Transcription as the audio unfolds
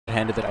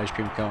handed that ice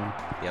cream cone.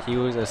 Yep. He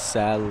was a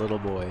sad little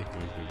boy.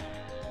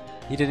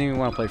 He didn't even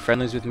want to play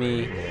friendlies with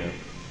me. Yeah.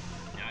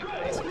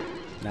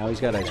 Now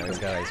he's got ice Yeah, cream. he's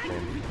got ice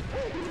cream.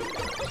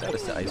 Shout out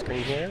to ice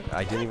cream here.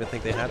 I didn't even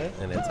think they had it,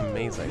 and it's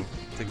amazing.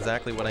 It's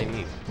exactly what I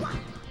need.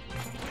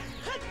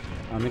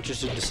 I'm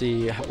interested to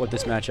see what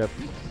this matchup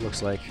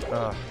looks like. It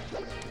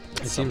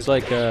So seems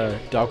like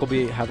Doc will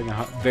be having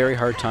a very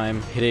hard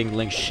time hitting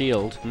Link's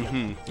shield.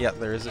 Yeah,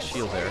 there is a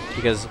shield there.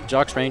 Because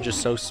Jock's range is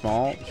so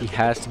small, he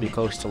has to be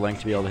close to Link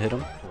to be able to hit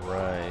him.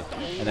 Right.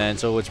 And then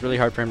so it's really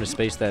hard for him to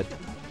space that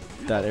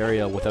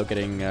area without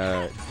getting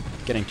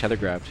tether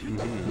grabbed.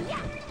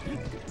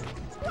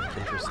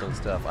 Interesting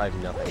stuff. I have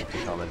nothing to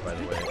comment, by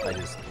the way.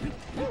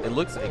 It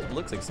looks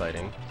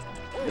exciting.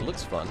 It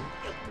looks fun.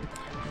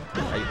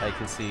 I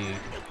can see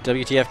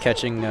WTF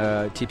catching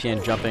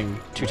TPN jumping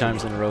 2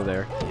 times in a row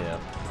there. Yeah.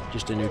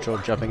 Just a neutral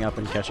jumping up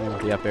and catching him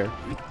with the up air.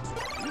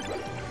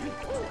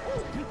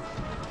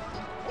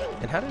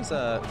 And how does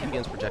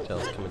TPN's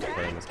projectiles come into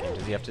play in this game?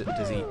 Does he have to?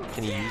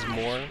 Can he use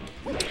more?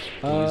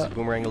 Can he use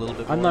boomerang a little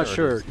bit more? I'm not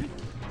sure.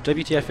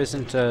 WTF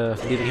isn't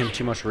leaving him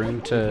too much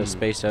room to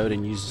space out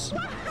and use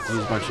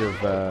a bunch of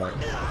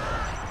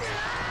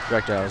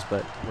projectiles,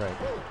 but right.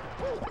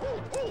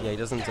 Yeah, he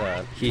doesn't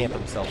camp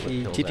himself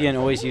with kills. TPN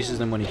always uses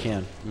them when he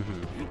can.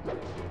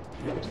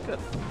 Which is good.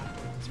 I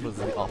suppose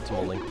it's the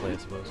optimal Link play, I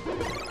suppose.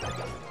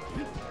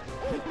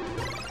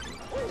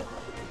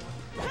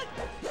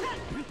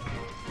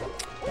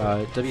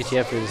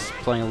 WTF is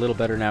playing a little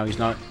better now. He's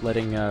not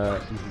letting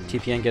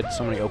TPN get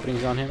so many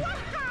openings on him.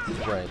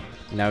 Right.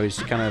 Now he's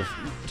kind of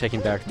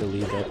taking back the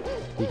lead that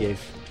he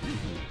gave.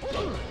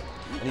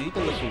 And he's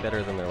even looking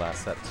better than their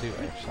last set too,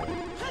 actually.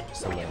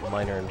 Just some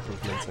minor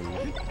improvements and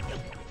we'll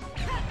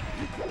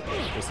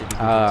see if he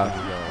can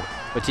continue going.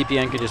 But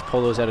TPN could just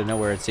pull those out of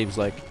nowhere, it seems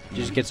like. He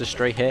just gets a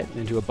straight hit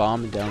into a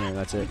bomb and down there,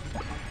 that's it.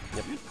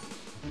 Yep.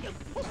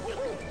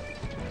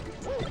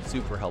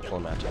 Super helpful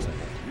in matches, I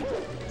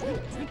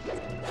think.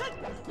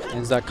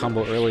 Ends that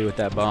combo early with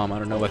that bomb. I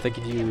don't know, I think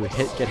if you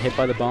get hit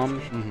by the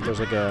bomb, there's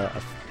like a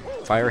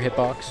fire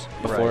hitbox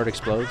before it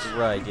explodes.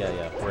 Right,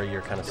 yeah, where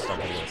you're kind of stuck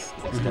in this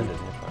extended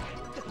hitbox.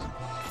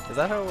 Is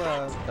that how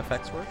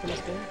effects work in this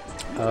game?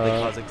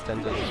 They cause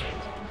extended...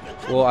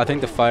 Well, I think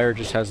the fire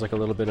just has like a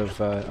little bit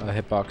of a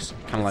hitbox,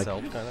 kind of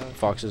like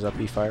Fox's up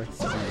B fire.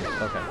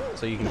 Okay,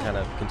 so you can kind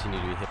of continue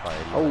to be hit by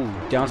it. Oh,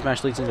 down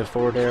smash leads into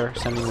forward air,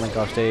 sending Link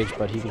off stage,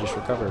 but he can just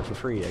recover for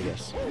free, I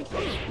guess.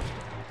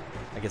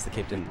 I guess the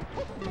cape didn't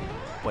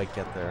quite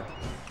get there.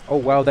 Oh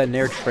wow, that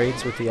Nair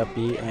trades with the up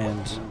B,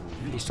 and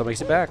he still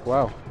makes it back.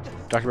 Wow.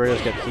 Dr.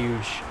 Barrio's got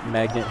huge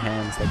magnet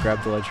hands that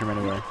grab the ledge from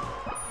anywhere.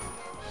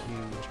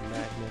 Huge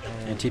magnet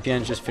hands. And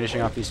TPN's just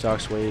finishing off these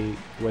stocks way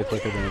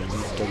quicker than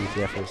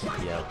WTF is.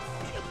 Yeah.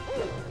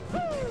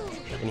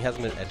 And he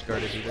hasn't been edge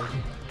guarded either,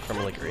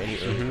 from like any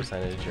early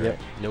percentage or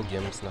no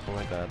gimps, nothing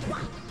like that.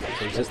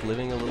 So he's just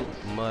living a little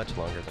much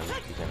longer than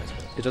TPN, I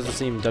suppose. It doesn't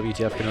seem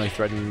WTF can really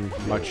threaten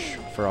much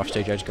for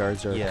offstage edge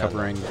guards or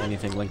covering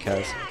anything Link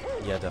has.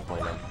 Yeah,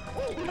 definitely not.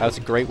 That was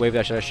a great wave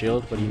dash out of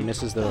shield, but he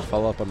misses the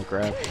follow up on the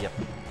grab. Yep.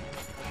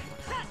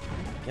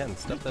 Yeah, and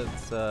stuff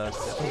that's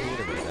definitely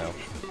needed right now.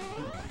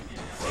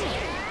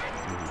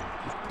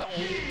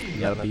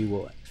 Yeah, B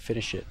will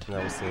finish it. And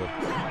that was the...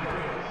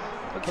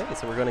 Okay,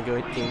 so we're going to go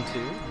at game 2.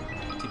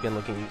 TPN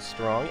looking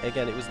strong.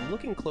 Again, it was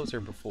looking closer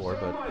before,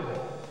 but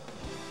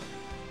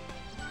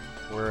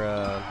we're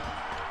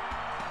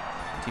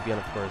TPN,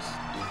 of course,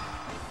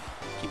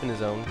 keeping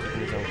his own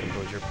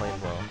composure, playing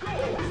well.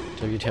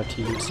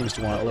 WTF seems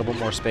to want a little bit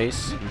more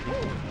space,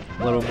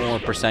 a little more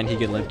percent he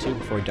can live to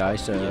before he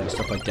dies to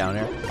stuff like down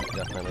air.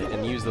 Definitely,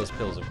 and use those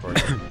pills, of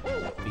course.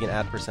 If you can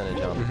add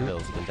percentage on the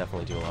pills, you can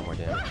definitely do a lot more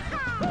damage.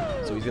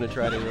 So he's going to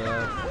try to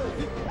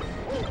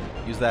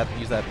use that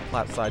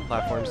side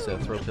platforms to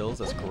throw pills.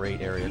 That's a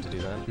great area to do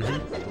that.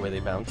 The way they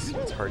bounce,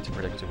 it's hard to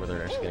predict where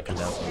they're actually going to come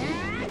down.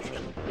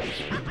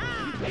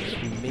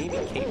 Maybe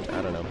Cape,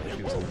 I don't know if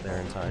he was in there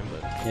in time,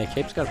 but... Yeah,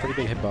 Cape's got a pretty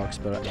big hitbox,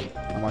 but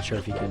I'm not sure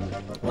if he can...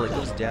 Well, it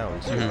goes down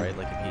too, right?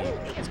 Like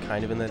if he is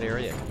kind of in that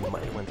area, he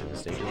might have went through the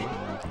stadium.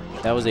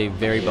 That was a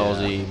very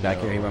ballsy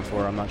back air he went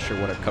for. I'm not sure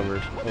what it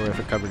covered, or if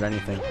it covered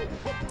anything.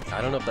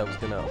 I don't know if that was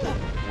going to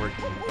work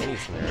in any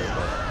scenario, but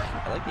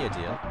I like the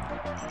idea.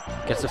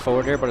 Gets the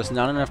forward air, but it's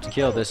not enough to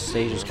kill. This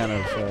stage is kind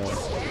of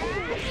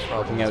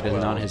working out in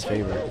not his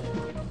favor.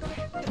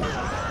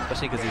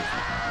 Especially because he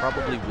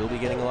probably will be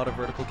getting a lot of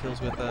vertical kills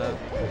with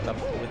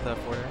forward air.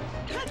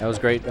 That was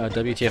great.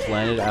 WTF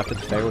landed after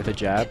the fair with a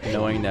jab,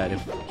 knowing that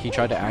if he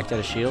tried to act at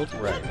a shield,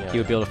 he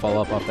would be able to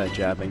follow up off that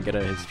jab and get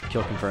his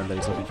kill confirmed that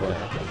he's looking for.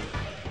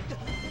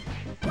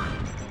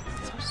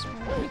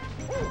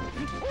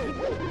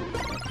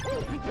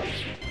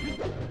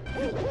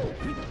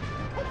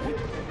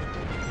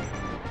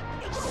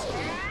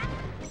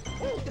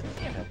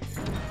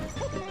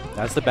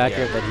 That's the back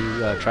air that he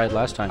tried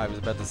last time. I was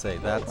about to say,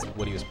 that's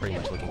what he was pretty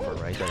much looking for,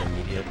 right? That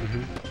immediate.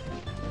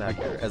 back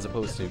air, as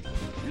opposed to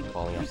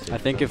falling off stage. I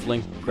think if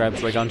Link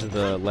grabs right onto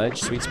the ledge,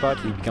 sweet spot,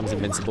 he becomes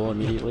invincible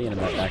immediately, and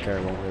that back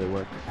air won't really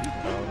work.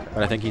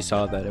 But I think he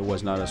saw that it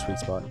was not a sweet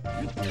spot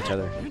on the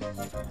tether.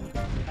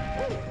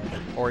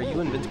 Or are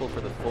you invincible for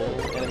the full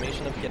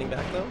animation of getting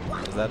back, though?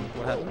 Is that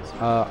what happens?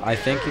 I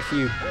think if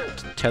you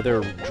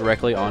tether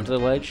directly onto the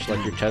ledge,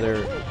 like your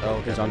tether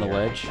is on the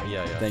ledge,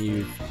 then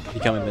you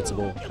become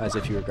invincible as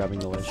if you were grabbing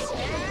the ledge.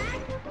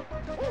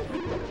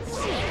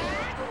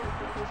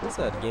 This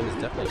game is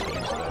definitely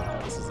changed, though.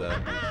 This is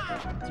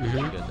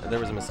really good. There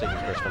was a mistake of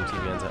course from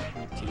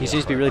TPN's. He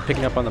seems to be really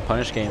picking up on the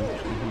punish game,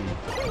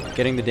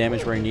 getting the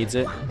damage where he needs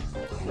it,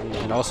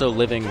 and also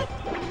living,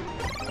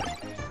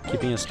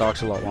 keeping his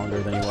stocks a lot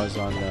longer than he was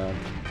on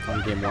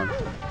game 1.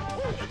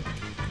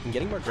 And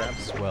getting more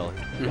grabs as well.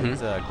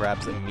 His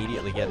grabs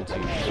immediately get into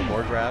either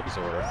more grabs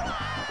or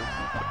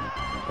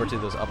to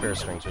those up air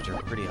strings, which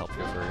are pretty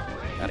helpful for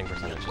adding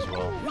percentage as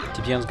well.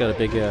 TPN's got a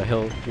big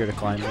hill here to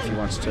climb if he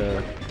wants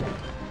to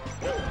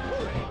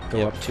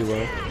go up too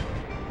low.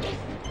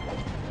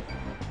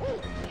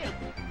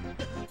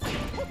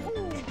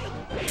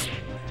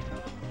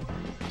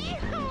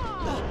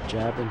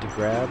 Jab into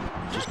grab,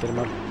 just get him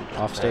up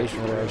off stage for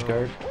another edge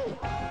guard.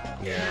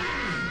 Yeah,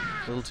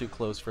 a little too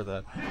close for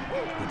the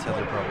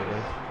tether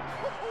probably.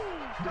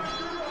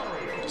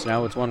 So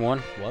now it's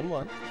 1-1.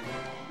 1-1.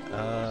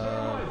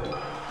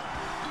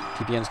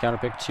 TPN's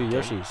counterpick to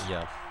Yoshi's.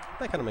 Yeah,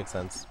 that kind of makes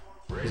sense.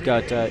 He's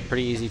got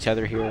pretty easy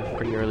tether here,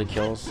 pretty early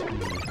kills.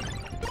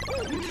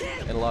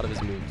 And a lot of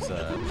his moves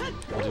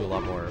will do a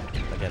lot more,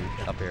 again,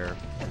 up air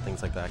and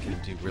things like that can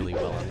do really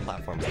well on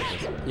platforms like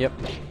this. Yep.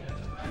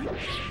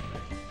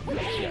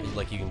 Yeah,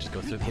 like you can just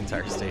go through the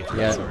entire stage.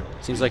 Yeah,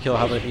 seems like he'll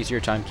have an easier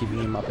time keeping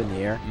him up in the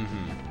air.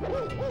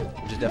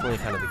 Which is definitely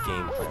kind of the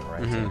game plan,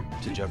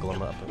 right? To juggle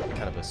him up,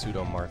 kind of a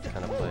pseudo-mark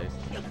kind of play.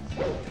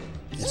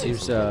 It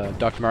seems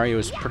Dr. Mario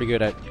is pretty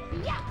good at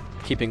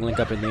keeping Link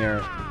up in the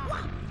air,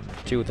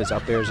 too, with his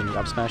up airs and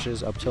up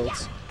smashes, up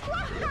tilts.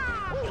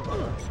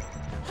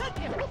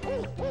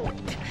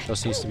 Those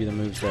seems to be the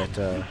moves that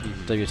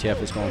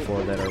WTF is going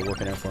for that are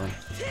working out for him.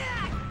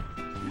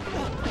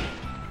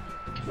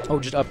 Oh,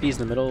 just up B's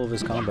in the middle of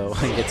his combo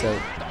and gets out.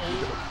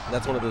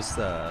 That's one of those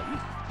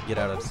get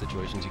out of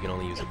situations you can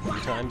only use a few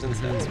times in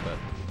sets, but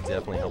it's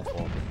definitely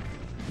helpful.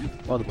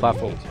 Oh, the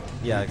platform.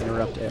 Yeah,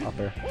 interrupt up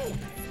air.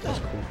 That's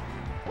cool.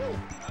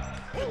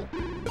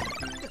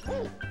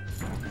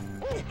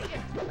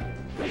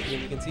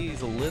 You can see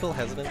he's a little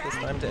hesitant this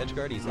time to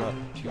edgeguard. He's not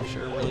too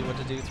sure really what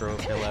to do, throw a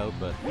pill out,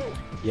 but...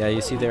 Yeah,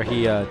 you see there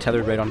he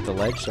tethered right onto the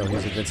ledge, so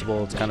he's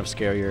invincible. It's kind of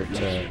scarier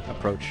to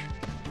approach.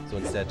 So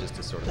instead, just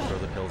to sort of throw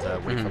the pills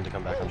out, wait for him to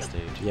come back on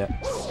stage. Yeah.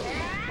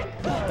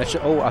 That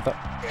should, oh, I thought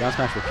down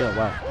smash would kill.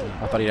 Wow.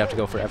 I thought he'd have to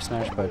go for F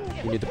smash, but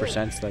he knew the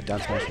percents that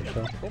down smash would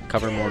kill.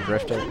 Cover more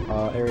drift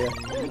area.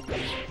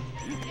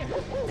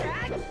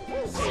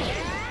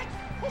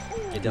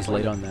 It does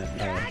late on that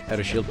out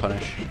of shield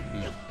punish.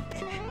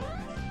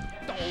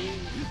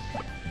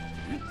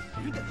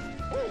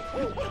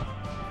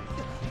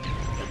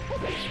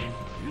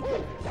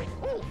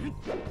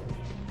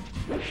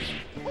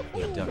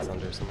 He ducks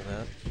under some of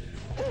that.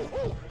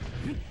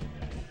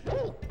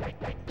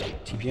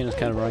 TPN is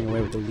kind of running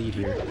away with the lead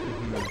here.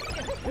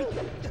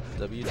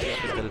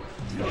 WTF is gonna,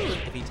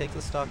 if he takes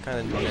the stock kind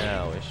of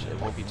now-ish, it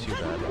won't be too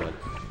bad, but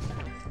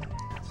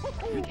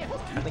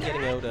kind of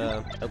getting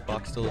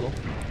outboxed a little.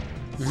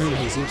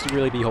 He seems to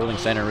really be holding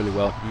center really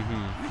well.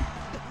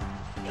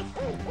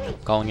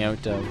 Calling out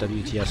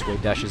WTF's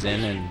wave dashes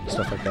in and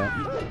stuff like that.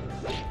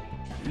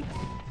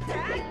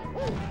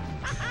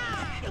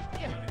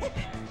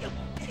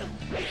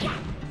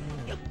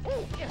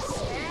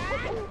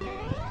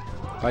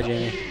 Bye,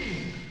 Jamie.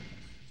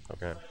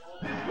 Okay.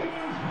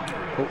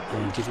 Oh,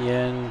 and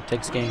TPN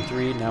takes game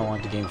 3, now on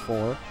to game 4.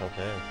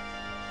 Okay.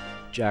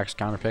 Jack's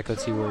counterpick.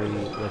 Let's see where he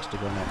looks to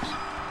go next.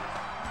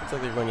 Looks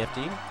like they're going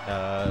FD.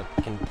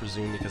 Can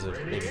presume because of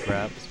maybe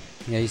grabs.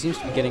 Yeah, he seems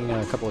to be getting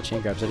a couple of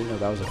chain grabs. I didn't know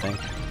that was a thing.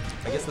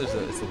 I guess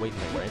it's the weight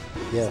thing, right?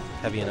 Yeah. It's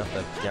heavy enough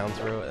that down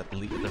throw, at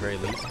the very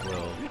least,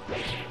 will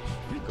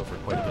go for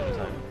quite a bit of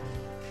time.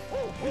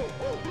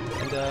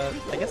 And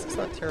I guess it's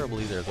not terrible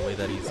either, the way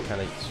that he's kind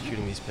of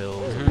shooting these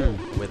pills, and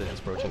the way that he's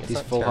approaching.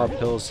 These full hop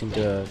pills seem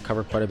to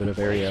cover quite a bit of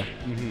area.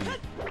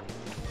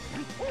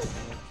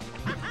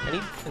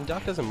 And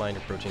Doc doesn't mind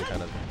approaching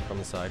kind of from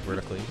the side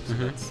vertically, so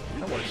that's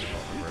that works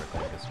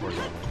vertically, it's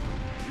horizontally.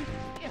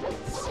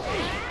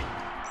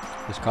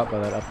 He's caught by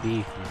that up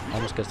B.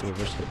 Almost gets the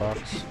reverse of the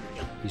box.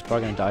 He's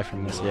probably going to die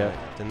from this, yeah.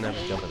 Didn't have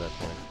to jump at that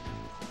point.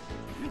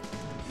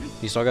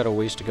 He's still got a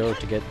ways to go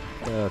to get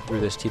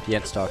through this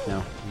TPN stock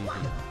now.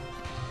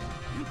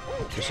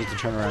 This is the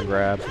turnaround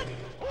grab.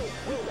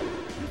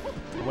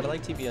 And what I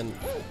like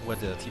what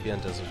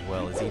TPN does as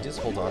well is he just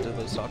holds on to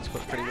those stocks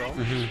pretty well.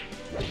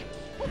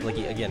 Like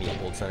again, he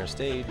holds center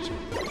stage.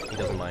 He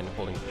doesn't mind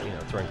holding,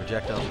 throwing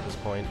projectiles at this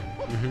point.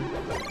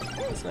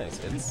 It's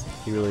nice.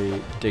 He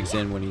really digs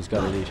in when he's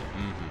got a lead.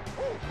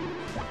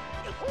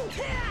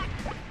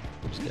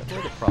 Just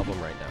definitely the problem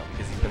right now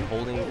because he's been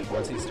holding.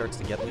 Once he starts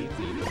to get leads,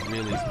 he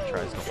really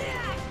tries to hold.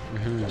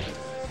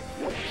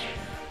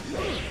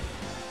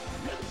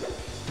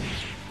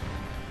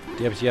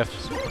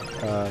 WTF's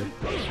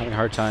having a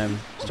hard time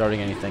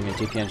starting anything, and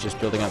TPN's just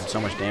building up so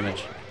much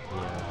damage.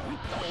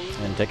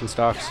 Yeah. And taking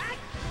stocks.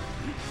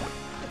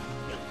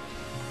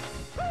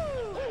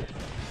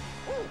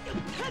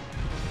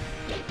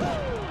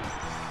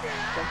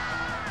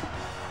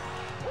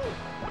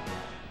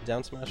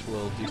 Down smash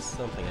will do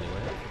something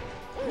anyway.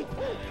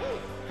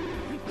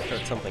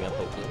 Start something up,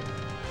 hopefully.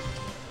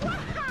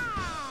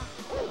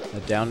 The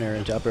down air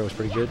into up air was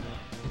pretty good.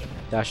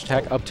 Dash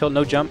attack, up tilt,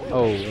 no jump.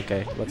 Oh,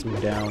 okay. Let's move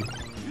down.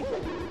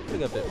 Could have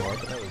got a bit more,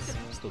 but that was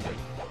still good.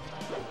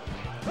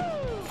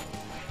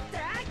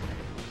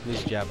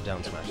 These jab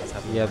down smashes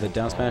have. Yeah, the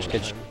down smash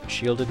gets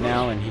shielded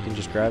now, and he can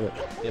just grab it.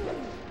 Yep.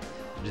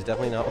 Which is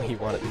definitely not what you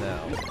want it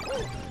now.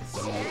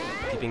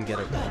 Keeping get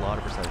a lot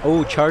of percentage.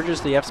 Oh,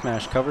 charges the F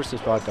smash, covers the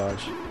spot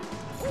dodge.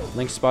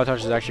 Link's spot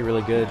dodge is actually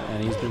really good,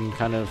 and he's been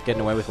kind of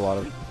getting away with a lot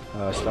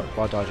of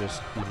spot dodges.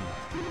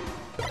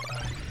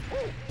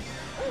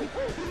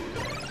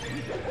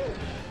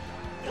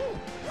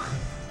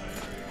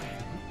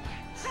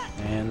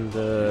 And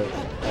the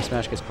F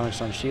smash gets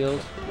punched on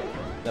shield.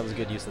 That was a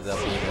good use of that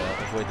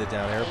to avoid the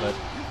down air, but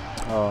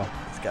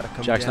it's gotta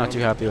come Jack's down. not too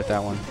happy with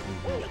that one.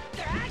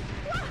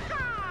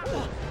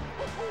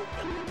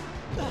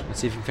 Let's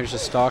see if he can finish the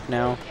stock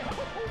now.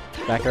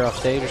 Back air off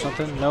stage or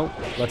something? Nope.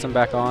 Lets him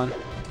back on.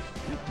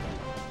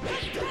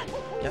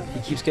 Yeah.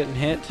 He keeps getting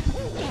hit.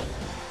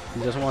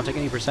 He doesn't want to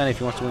take any percent if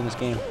he wants to win this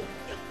game.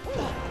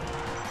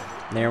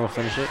 Nair will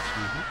finish it.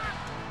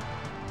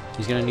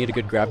 He's going to need a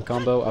good grab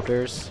combo up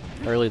airs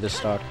early this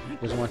stock. He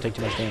doesn't want to take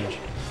too much damage.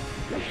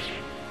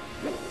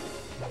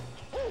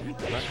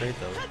 Not great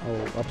though.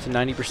 Oh, up to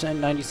 90%,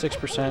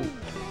 96%.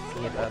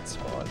 In a bad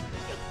spot.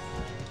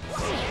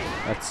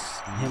 That's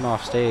him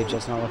off stage.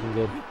 That's not looking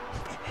good.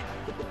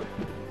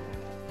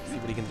 See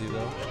what he can do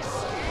though.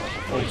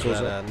 Oh, he goes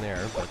that in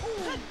there, but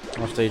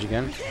off stage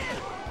again.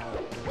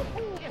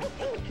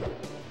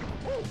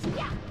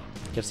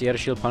 Gets the out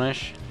of shield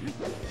punish.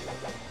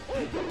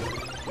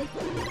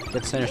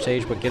 Gets center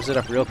stage, but gives it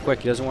up real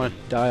quick. He doesn't want to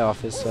die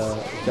off his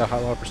got a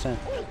lot of percent.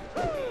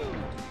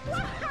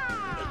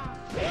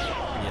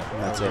 yeah,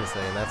 that's it.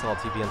 And that's all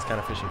TPN's kind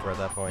of fishing for at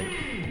that point.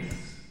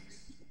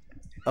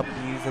 Up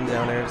Bs and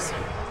down airs,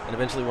 and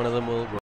eventually one of them will